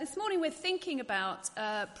morning we're thinking about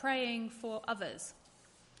praying for others.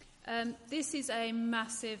 This is a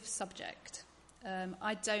massive subject.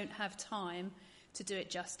 I don't have time to do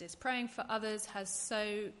it justice. Praying for others has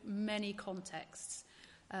so many contexts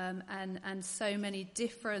and so many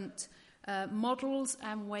different models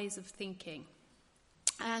and ways of thinking.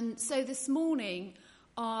 And so this morning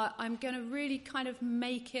I'm going to really kind of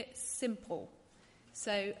make it simple.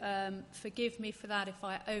 So forgive me for that if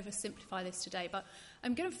I oversimplify this today. But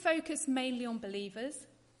I'm going to focus mainly on believers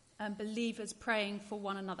and believers praying for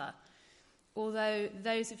one another. Although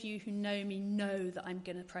those of you who know me know that I'm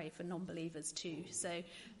going to pray for non-believers too.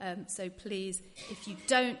 So please, if you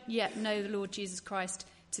don't yet know the Lord Jesus Christ,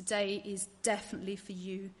 today is definitely for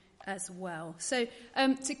you as well. So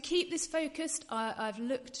to keep this focused, I've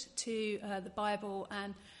looked to the Bible,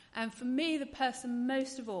 and for me, the person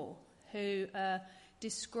most of all who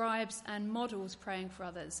describes and models praying for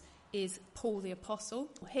others is Paul the Apostle.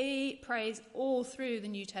 He prays all through the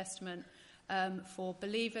New Testament for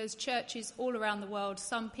believers, churches all around the world,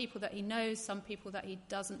 some people that he knows, some people that he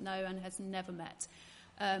doesn't know and has never met.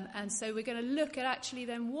 And so we're going to look at actually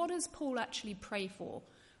then what does Paul actually pray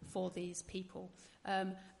for these people.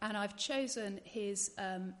 And I've chosen his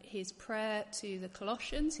prayer to the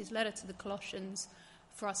Colossians, his letter to the Colossians,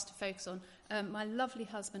 for us to focus on. My lovely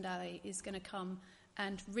husband Ali is going to come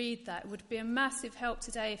and read that. It would be a massive help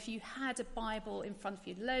today if you had a Bible in front of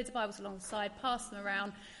you. Loads of Bibles alongside, pass them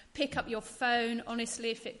around, pick up your phone. Honestly,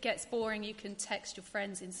 if it gets boring, you can text your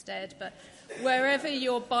friends instead. But wherever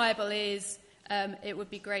your Bible is, it would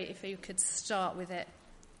be great if you could start with it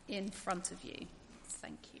in front of you.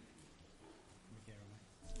 Thank you.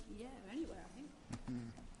 Yeah, anywhere, I think.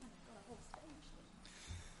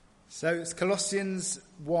 So it's Colossians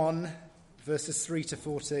 1, verses 3 to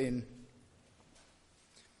 14.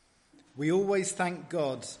 We always thank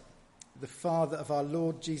God, the Father of our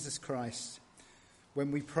Lord Jesus Christ,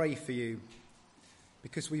 when we pray for you,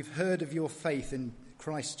 because we've heard of your faith in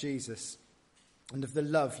Christ Jesus and of the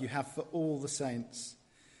love you have for all the saints,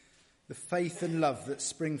 the faith and love that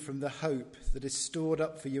spring from the hope that is stored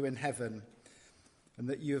up for you in heaven and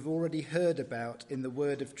that you have already heard about in the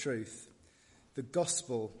word of truth, the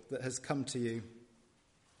gospel that has come to you.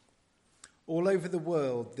 All over the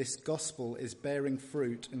world, this gospel is bearing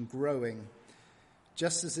fruit and growing,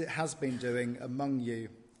 just as it has been doing among you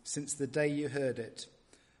since the day you heard it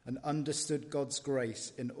and understood God's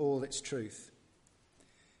grace in all its truth.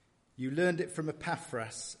 You learned it from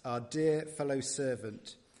Epaphras, our dear fellow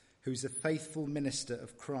servant, who's a faithful minister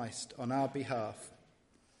of Christ on our behalf,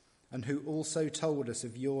 and who also told us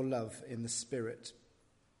of your love in the Spirit.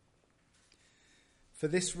 For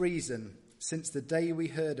this reason, since the day we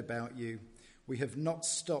heard about you, we have not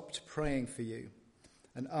stopped praying for you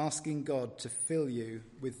and asking God to fill you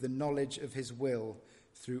with the knowledge of his will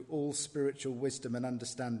through all spiritual wisdom and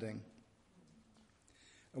understanding.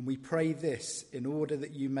 And we pray this in order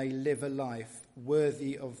that you may live a life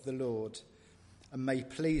worthy of the Lord and may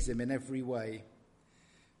please him in every way,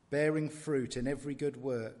 bearing fruit in every good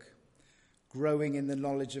work, growing in the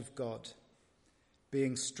knowledge of God,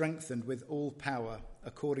 being strengthened with all power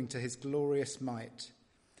according to his glorious might,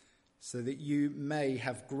 so that you may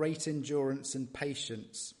have great endurance and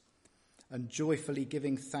patience, and joyfully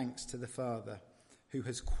giving thanks to the Father, who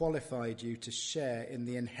has qualified you to share in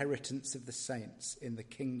the inheritance of the saints in the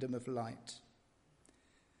kingdom of light.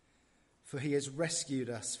 For he has rescued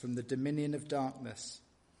us from the dominion of darkness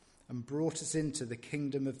and brought us into the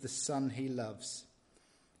kingdom of the Son he loves,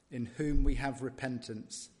 in whom we have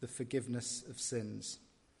repentance, the forgiveness of sins.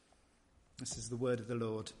 This is the word of the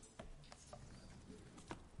Lord.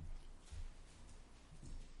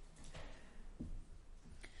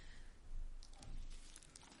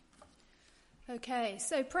 Okay,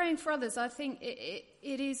 so praying for others, I think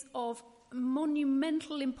it is of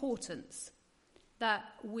monumental importance that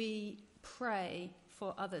we pray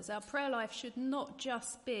for others. Our prayer life should not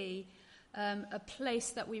just be a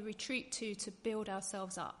place that we retreat to build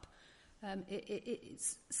ourselves up.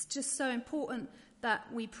 It's just so important that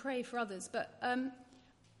we pray for others. But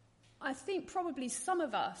I think probably some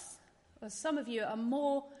of us, or some of you, are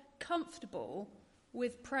more comfortable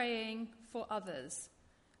with praying for others.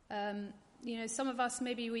 Some of us,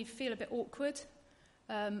 maybe we feel a bit awkward.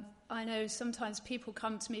 I know sometimes people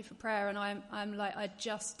come to me for prayer and I'm like, I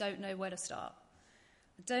just don't know where to start.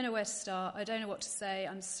 I don't know where to start. I don't know what to say.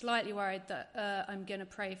 I'm slightly worried that I'm going to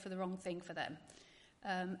pray for the wrong thing for them.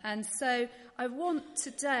 And so I want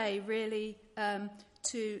today really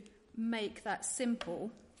to make that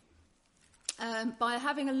simple by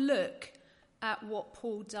having a look at what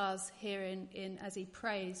Paul does here in as he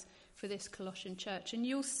prays for this Colossian church. And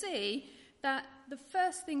you'll see that the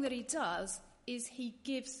first thing that he does is he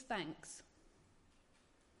gives thanks.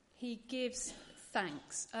 He gives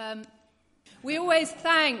thanks. We always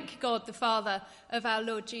thank God the Father of our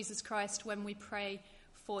Lord Jesus Christ when we pray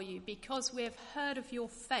for you, because we have heard of your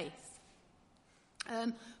faith.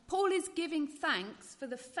 Paul is giving thanks for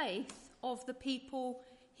the faith of the people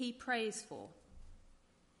he prays for.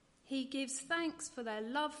 He gives thanks for their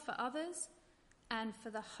love for others and for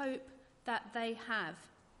the hope that they have.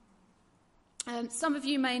 Some of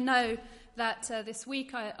you may know that this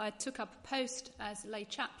week I took up a post as lay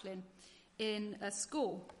chaplain in a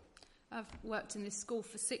school. I've worked in this school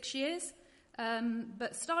for 6 years,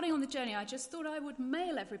 but starting on the journey, I just thought I would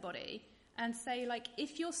mail everybody and say, like,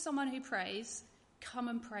 if you're someone who prays, come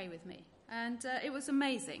and pray with me. And it was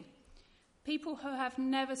amazing. People who have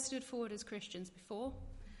never stood forward as Christians before,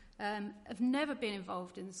 have never been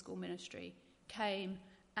involved in the school ministry, came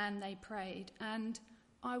and they prayed. And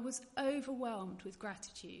I was overwhelmed with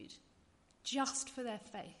gratitude just for their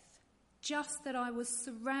faith, just that I was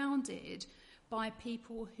surrounded by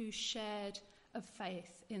people who shared a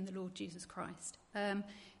faith in the Lord Jesus Christ.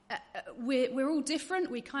 We're all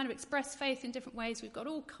different. We kind of express faith in different ways. We've got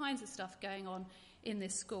all kinds of stuff going on in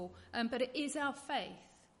this school. But it is our faith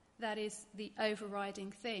that is the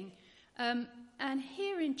overriding thing. And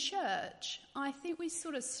here in church, I think we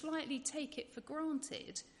sort of slightly take it for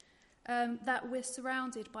granted that we're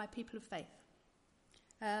surrounded by people of faith.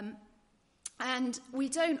 And we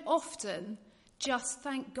don't often just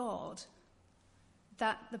thank God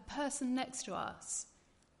that the person next to us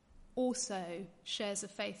also shares a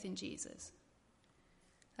faith in Jesus.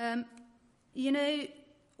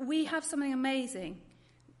 We have something amazing.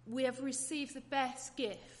 We have received the best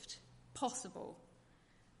gift possible.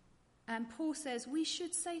 And Paul says we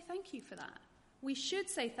should say thank you for that. We should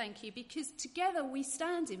say thank you because together we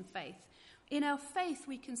stand in faith. In our faith,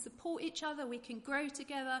 we can support each other, we can grow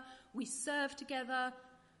together, we serve together.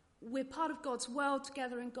 We're part of God's world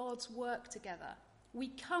together and God's work together. We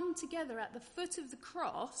come together at the foot of the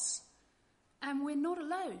cross and we're not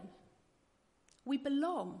alone. We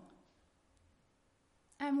belong.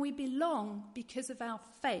 And we belong because of our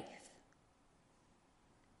faith.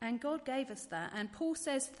 And God gave us that. And Paul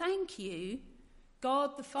says, thank you,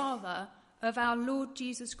 God the Father of our Lord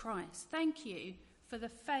Jesus Christ. Thank you for the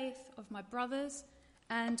faith of my brothers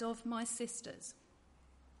and of my sisters.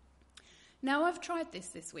 Now, I've tried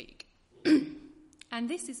this week. And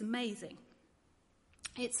this is amazing.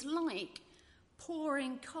 It's like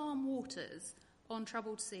pouring calm waters on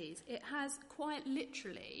troubled seas. It has quite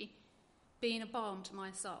literally been a balm to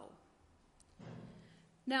my soul.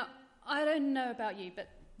 Now, I don't know about you, but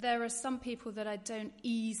there are some people that I don't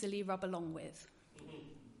easily rub along with.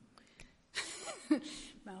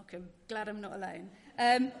 Malcolm, glad I'm not alone.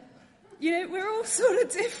 We're all sort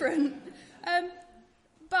of different.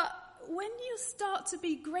 But when you start to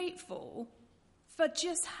be grateful for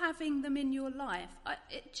just having them in your life,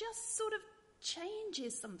 it just sort of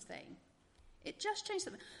changes something. It just changes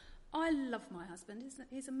something. I love my husband.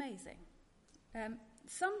 He's amazing.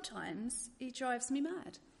 Sometimes he drives me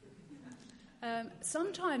mad.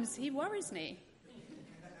 Sometimes he worries me.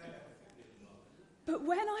 But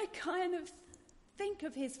when I kind of think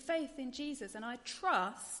of his faith in Jesus and I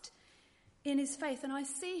trust in his faith and I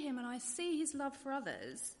see him and I see his love for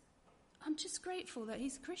others, I'm just grateful that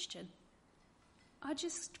he's a Christian. I'm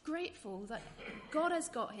just grateful that God has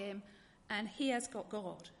got him and he has got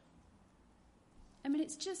God. I mean,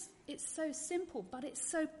 it's so simple, but it's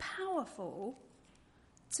so powerful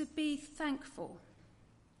to be thankful.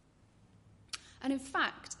 And in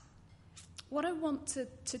fact, what I want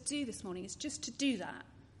to do this morning is just to do that.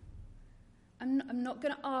 I'm not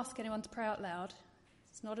going to ask anyone to pray out loud.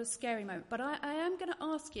 It's not a scary moment. But I am going to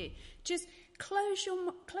ask you, just close your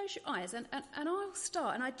eyes and I'll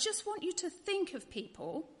start. And I just want you to think of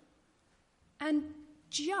people and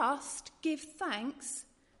just give thanks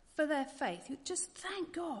for their faith. You just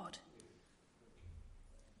thank God.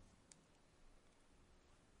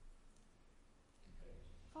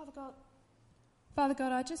 Father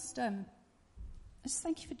God, I just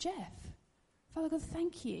thank you for Jeff. Father God,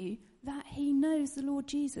 thank you that he knows the Lord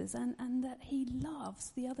Jesus and that he loves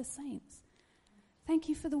the other saints. Thank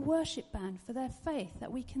you for the worship band, for their faith,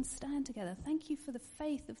 that we can stand together. Thank you for the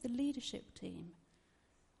faith of the leadership team.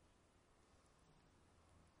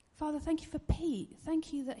 Father, thank you for Pete.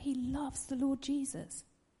 Thank you that he loves the Lord Jesus.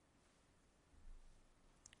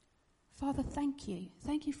 Father, thank you.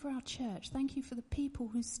 Thank you for our church. Thank you for the people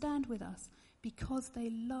who stand with us because they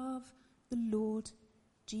love the Lord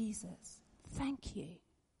Jesus. Thank you.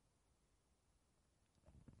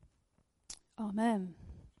 Amen.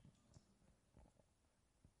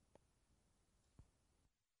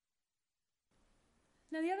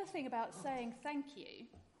 Now, the other thing about saying thank you,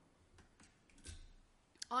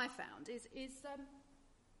 I found, is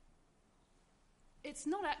it's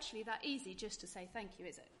not actually that easy just to say thank you,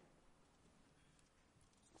 is it?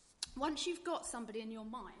 Once you've got somebody in your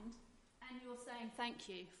mind and you're saying thank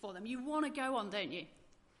you for them, you want to go on, don't you?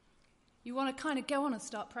 You want to kind of go on and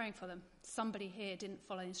start praying for them. Somebody here didn't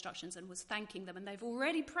follow instructions and was thanking them, and they've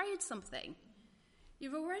already prayed something.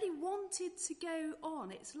 You've already wanted to go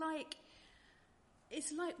on. It's like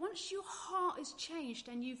once your heart is changed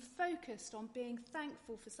and you've focused on being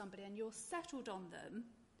thankful for somebody and you're settled on them,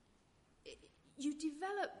 you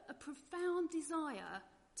develop a profound desire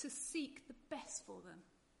to seek the best for them.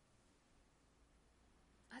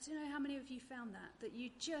 I don't know how many of you found that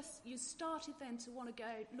you started then to want to go,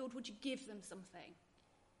 Lord, would you give them something?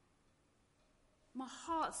 My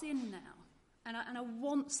heart's in now, and I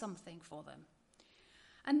want something for them.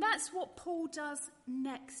 And that's what Paul does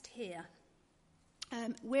next here.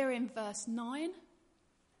 We're in verse 9.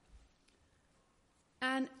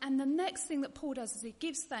 And the next thing that Paul does is he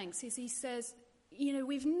gives thanks, is he says,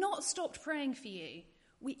 we've not stopped praying for you.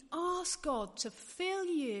 We ask God to fill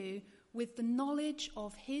you with the knowledge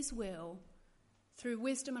of his will through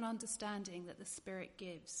wisdom and understanding that the Spirit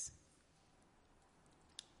gives.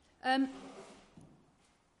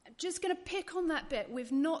 Just going to pick on that bit.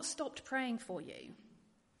 We've not stopped praying for you.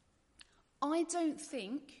 I don't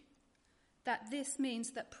think that this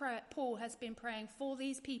means that Paul has been praying for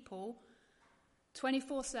these people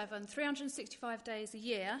 24/7, 365 days a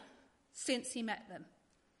year since he met them.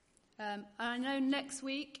 I know next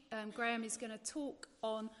week Graham is going to talk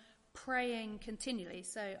on praying continually,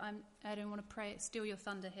 so I don't want to steal your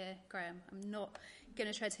thunder here, Graham. I'm not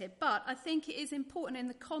going to tread here. But I think it is important in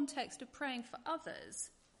the context of praying for others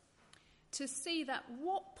to see that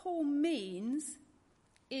what Paul means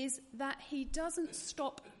is that he doesn't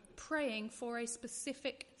stop praying for a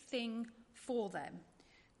specific thing for them.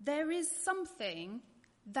 There is something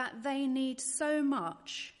that they need so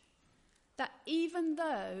much that even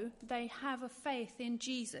though they have a faith in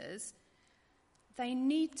Jesus, they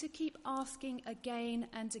need to keep asking again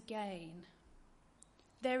and again.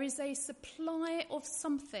 There is a supply of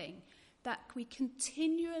something that we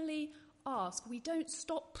continually ask. We don't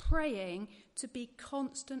stop praying to be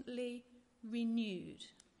constantly renewed.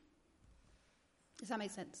 Does that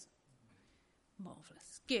make sense?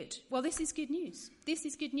 Marvellous. Good. Well, this is good news. This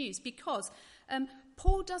is good news because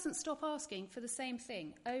Paul doesn't stop asking for the same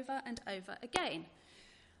thing over and over again.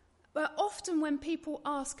 But often when people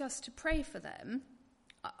ask us to pray for them,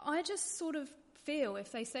 I just sort of feel,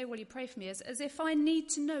 if they say, will you pray for me, as if I need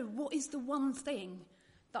to know what is the one thing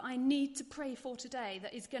that I need to pray for today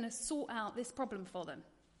that is going to sort out this problem for them.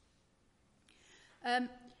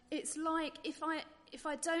 It's like if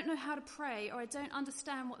I don't know how to pray or I don't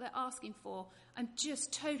understand what they're asking for, I'm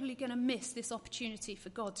just totally going to miss this opportunity for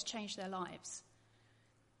God to change their lives.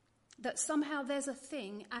 That somehow there's a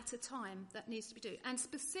thing at a time that needs to be done. And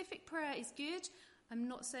specific prayer is good. I'm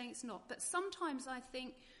not saying it's not. But sometimes I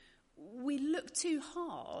think we look too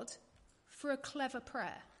hard for a clever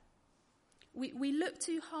prayer. We look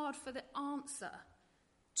too hard for the answer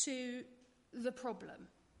to the problem.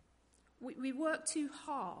 We work too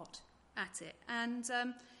hard at it. And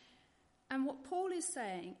what Paul is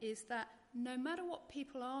saying is that no matter what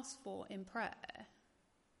people ask for in prayer,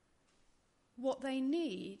 what they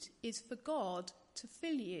need is for God to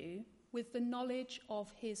fill you with the knowledge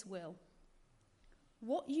of his will.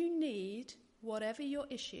 What you need, whatever your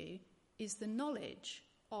issue, is the knowledge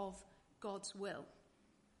of God's will.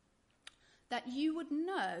 That you would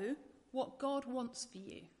know what God wants for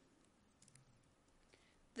you.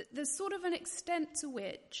 There's sort of an extent to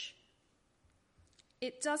which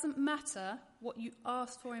it doesn't matter what you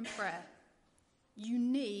ask for in prayer. You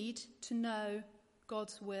need to know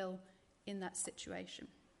God's will in that situation.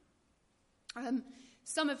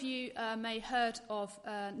 Some of you may have heard of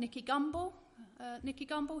Nicky Gumbel. Nicky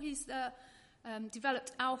Gumbel, he's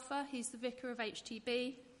developed Alpha. He's the vicar of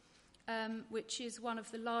HTB, which is one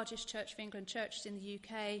of the largest Church of England churches in the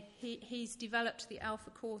UK. He's developed the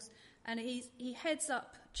Alpha course, and he heads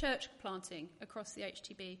up church planting across the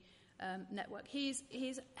HTB network. He's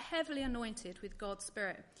heavily anointed with God's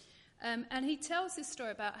Spirit. And he tells this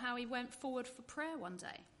story about how he went forward for prayer one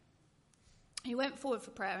day. He went forward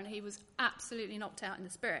for prayer and he was absolutely knocked out in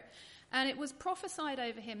the Spirit. And it was prophesied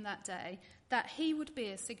over him that day that he would be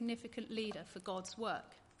a significant leader for God's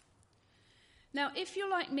work. Now, if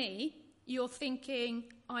you're like me, you're thinking,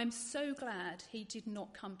 I'm so glad he did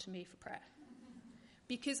not come to me for prayer.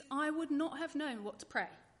 Because I would not have known what to pray.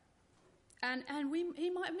 And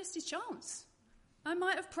he might have missed his chance. I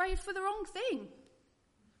might have prayed for the wrong thing.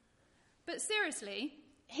 But seriously,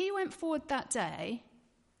 he went forward that day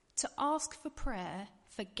to ask for prayer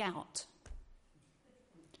for gout.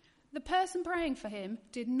 The person praying for him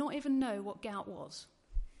did not even know what gout was.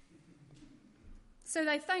 So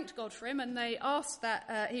they thanked God for him and they asked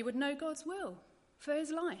that he would know God's will for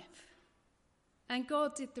his life. And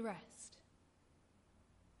God did the rest.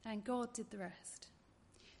 And God did the rest.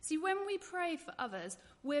 See, when we pray for others,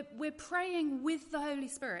 we're praying with the Holy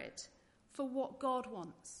Spirit for what God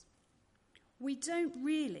wants. We don't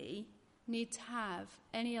really need to have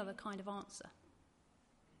any other kind of answer.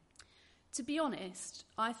 To be honest,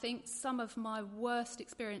 I think some of my worst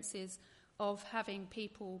experiences of having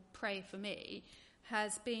people pray for me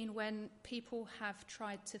has been when people have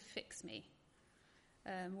tried to fix me.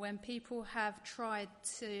 When people have tried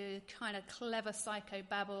to kind of clever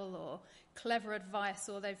psychobabble or clever advice,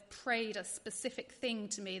 or they've prayed a specific thing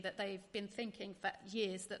to me that they've been thinking for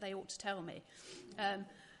years that they ought to tell me.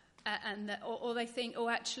 Or they think, oh,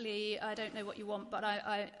 actually, I don't know what you want, but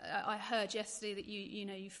I heard yesterday that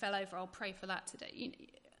you fell over. I'll pray for that today.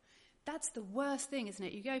 That's the worst thing, isn't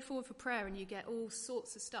it? You go forward for prayer and you get all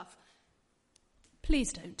sorts of stuff.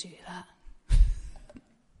 Please don't do that.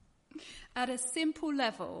 At a simple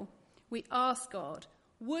level, we ask God,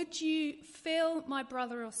 would you fill my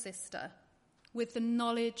brother or sister with the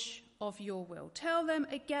knowledge of your will? Tell them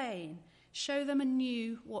again, show them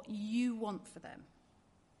anew what you want for them.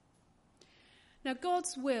 Now,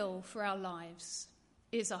 God's will for our lives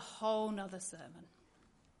is a whole nother sermon.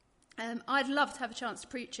 I'd love to have a chance to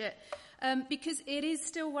preach it because it is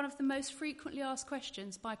still one of the most frequently asked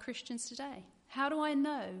questions by Christians today. How do I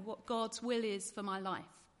know what God's will is for my life?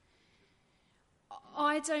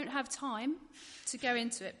 I don't have time to go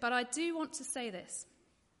into it, but I do want to say this.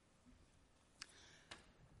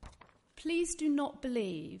 Please do not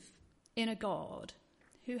believe in a God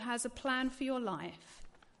who has a plan for your life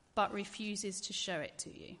but refuses to show it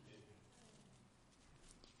to you.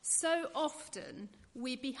 So often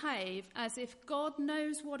we behave as if God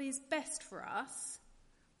knows what is best for us,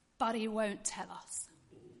 but he won't tell us.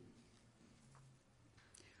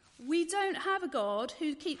 We don't have a God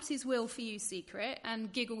who keeps his will for you secret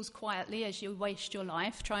and giggles quietly as you waste your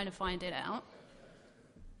life trying to find it out.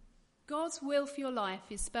 God's will for your life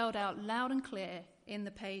is spelled out loud and clear in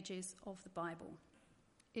the pages of the Bible.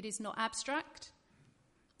 It is not abstract,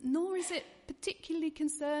 nor is it particularly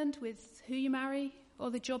concerned with who you marry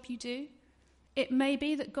or the job you do. It may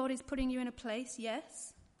be that God is putting you in a place,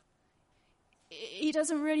 yes. He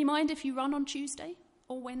doesn't really mind if you run on Tuesday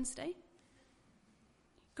or Wednesday.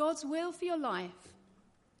 God's will for your life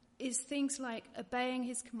is things like obeying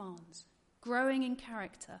his commands, growing in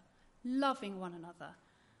character, loving one another,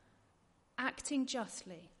 acting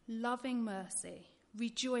justly, loving mercy,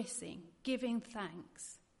 rejoicing, giving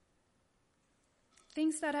thanks.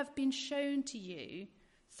 Things that have been shown to you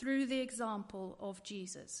through the example of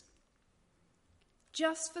Jesus.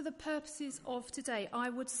 Just for the purposes of today, I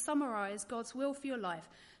would summarize God's will for your life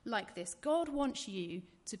like this. God wants you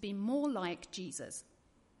to be more like Jesus.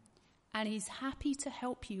 And he's happy to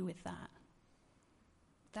help you with that.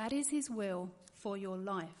 That is his will for your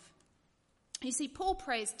life. You see, Paul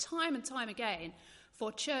prays time and time again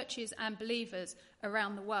for churches and believers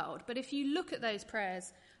around the world. But if you look at those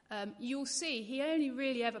prayers, you'll see he only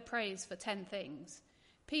really ever prays for 10 things.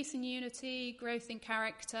 Peace and unity, growth in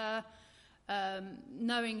character,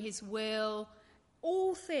 knowing his will,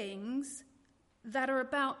 all things that are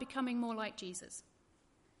about becoming more like Jesus.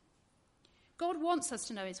 God wants us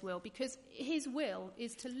to know his will because his will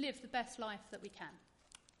is to live the best life that we can.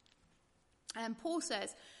 And Paul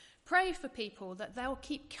says, pray for people that they'll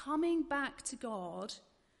keep coming back to God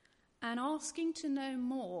and asking to know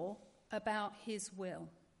more about his will.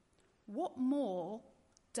 What more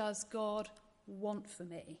does God want for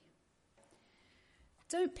me?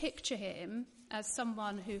 Don't picture him as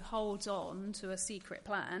someone who holds on to a secret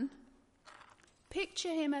plan.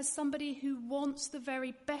 Picture him as somebody who wants the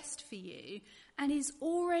very best for you and is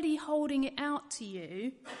already holding it out to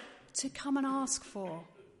you to come and ask for.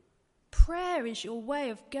 Prayer is your way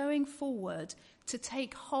of going forward to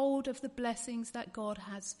take hold of the blessings that God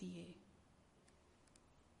has for you.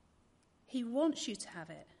 He wants you to have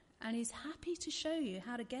it, and he's happy to show you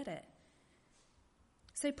how to get it.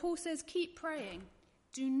 So Paul says, keep praying.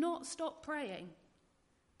 Do not stop praying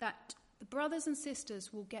that the brothers and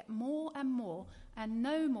sisters will get more and more and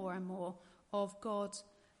know more and more of God's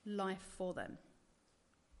life for them.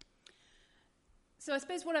 So I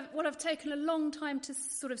suppose what I've taken a long time to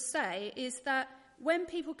sort of say is that when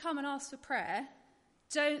people come and ask for prayer,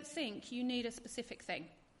 don't think you need a specific thing.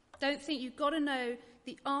 Don't think you've got to know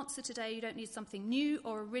the answer today. You don't need something new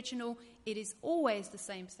or original. It is always the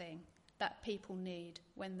same thing. that people need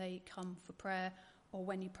when they come for prayer or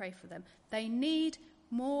when you pray for them. They need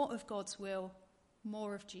more of God's will,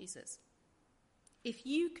 more of Jesus. If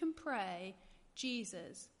you can pray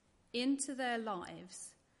Jesus into their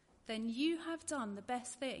lives, then you have done the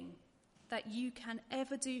best thing that you can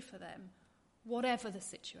ever do for them, whatever the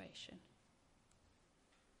situation.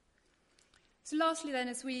 So lastly then,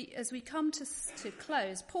 as we come to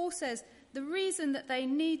close, Paul says the reason that they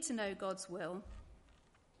need to know God's will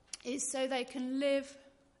is so they can live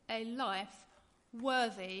a life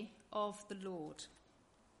worthy of the Lord,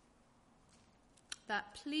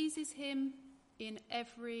 that pleases him in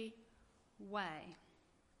every way.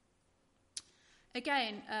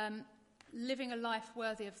 Again, living a life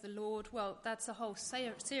worthy of the Lord, well, that's a whole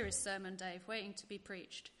serious sermon, Dave, waiting to be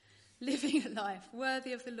preached. Living a life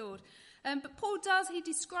worthy of the Lord. But Paul he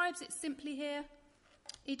describes it simply here.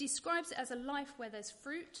 He describes it as a life where there's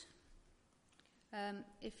fruit.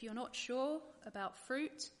 If you're not sure about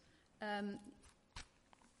fruit,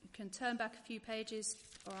 you can turn back a few pages,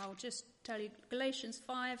 or I'll just tell you. Galatians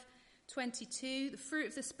 5:22, the fruit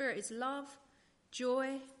of the Spirit is love,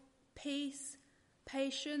 joy, peace,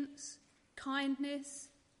 patience, kindness,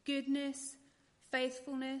 goodness,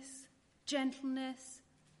 faithfulness, gentleness,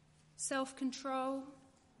 self-control.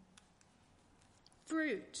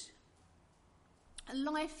 Fruit. A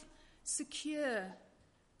life secure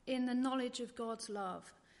in the knowledge of God's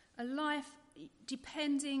love. A life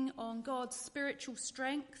depending on God's spiritual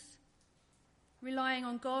strength, relying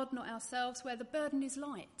on God, not ourselves, where the burden is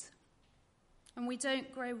light and we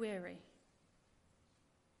don't grow weary.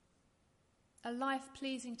 A life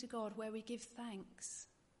pleasing to God where we give thanks.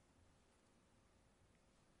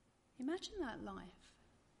 Imagine that life.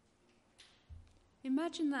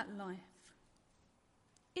 Imagine that life.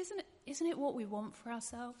 Isn't it what we want for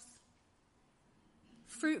ourselves?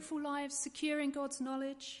 Fruitful lives, secure in God's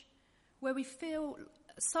knowledge, where we feel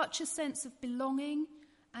such a sense of belonging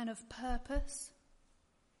and of purpose.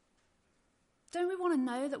 Don't we want to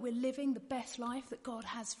know that we're living the best life that God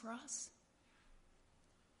has for us?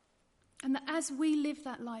 And that as we live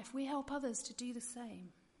that life, we help others to do the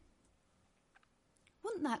same.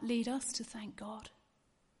 Wouldn't that lead us to thank God?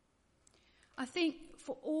 I think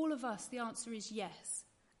for all of us, the answer is yes.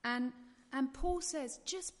 And Paul says,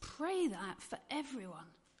 just pray that for everyone.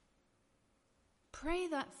 Pray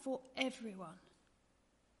that for everyone.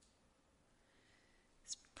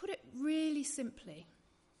 Let's put it really simply.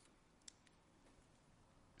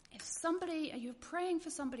 If you're praying for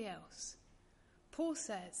somebody else, Paul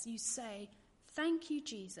says, you say, thank you,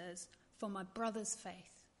 Jesus, for my brother's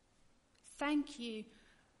faith. Thank you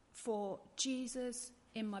for Jesus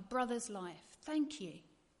in my brother's life. Thank you.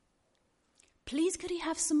 Please, could he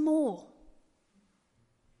have some more?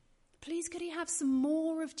 Please, could he have some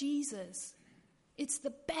more of Jesus? It's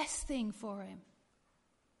the best thing for him.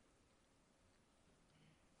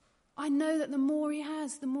 I know that the more he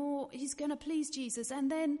has, the more he's going to please Jesus,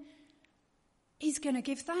 and then he's going to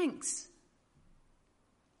give thanks.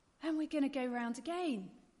 And we're going to go round again.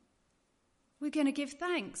 We're going to give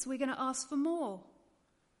thanks. We're going to ask for more.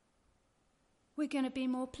 We're going to be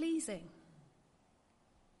more pleasing.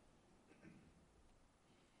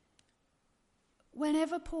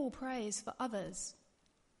 Whenever Paul prays for others,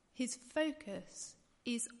 his focus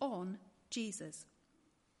is on Jesus.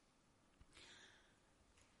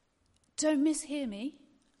 Don't mishear me.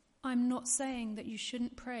 I'm not saying that you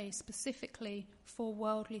shouldn't pray specifically for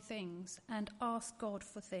worldly things and ask God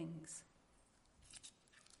for things.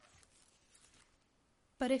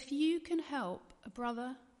 But if you can help a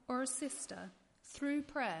brother or a sister through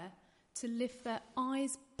prayer to lift their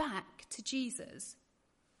eyes back to Jesus,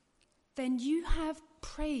 then you have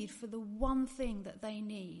prayed for the one thing that they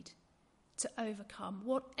need to overcome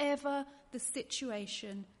whatever the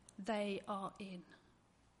situation they are in.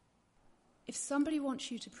 If somebody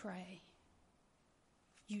wants you to pray,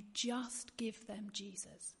 you just give them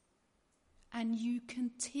Jesus. And you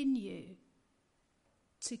continue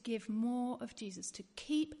to give more of Jesus, to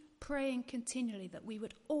keep praying continually that we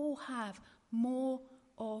would all have more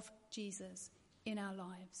of Jesus in our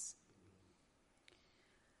lives.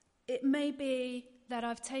 It may be that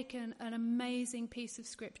I've taken an amazing piece of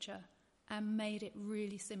scripture and made it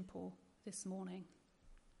really simple this morning.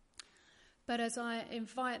 But as I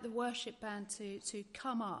invite the worship band to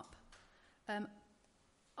come up,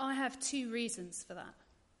 I have two reasons for that.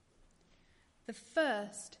 The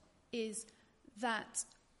first is that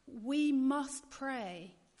we must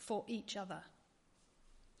pray for each other.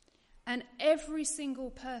 And every single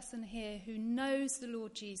person here who knows the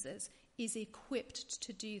Lord Jesus is equipped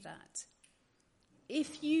to do that.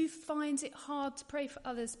 if you find it hard to pray for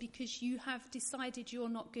others because you have decided you're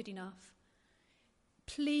not good enough,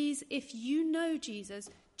 please, if you know Jesus,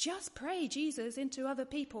 just pray Jesus into other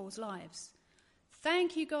people's lives.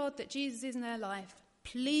 Thank you, God, that Jesus is in their life.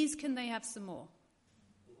 Please, can they have some more?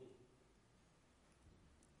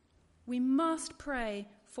 We must pray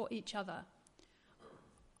for each other.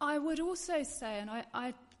 I would also say, and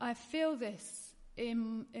I feel this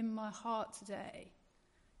in my heart today,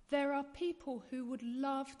 there are people who would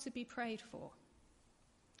love to be prayed for.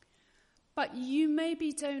 But you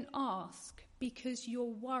maybe don't ask because you're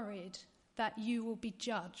worried that you will be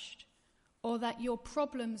judged, or that your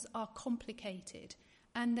problems are complicated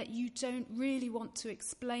and that you don't really want to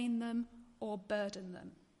explain them or burden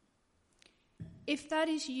them. If that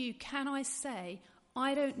is you, can I say,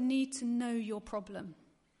 I don't need to know your problem.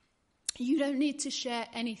 You don't need to share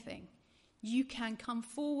anything. You can come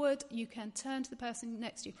forward, you can turn to the person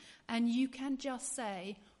next to you, and you can just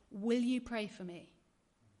say, will you pray for me?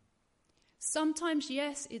 Sometimes,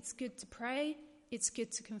 yes, it's good to pray, it's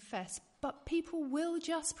good to confess, but people will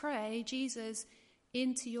just pray Jesus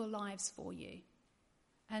into your lives for you.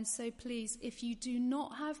 And so please, if you do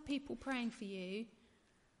not have people praying for you,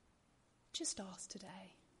 just ask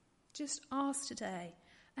today. Just ask today.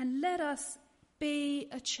 And let us be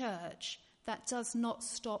a church that does not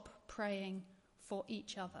stop praying for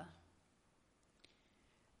each other.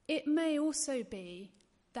 It may also be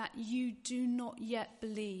that you do not yet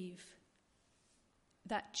believe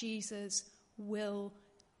that Jesus will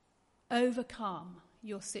overcome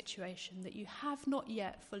your situation, that you have not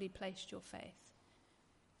yet fully placed your faith.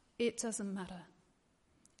 It doesn't matter.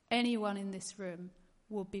 Anyone in this room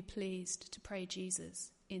will be pleased to pray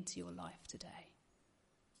Jesus into your life today.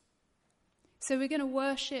 So we're going to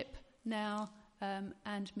worship now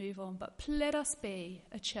and move on, but let us be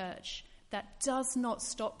a church that does not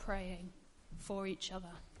stop praying for each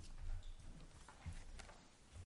other.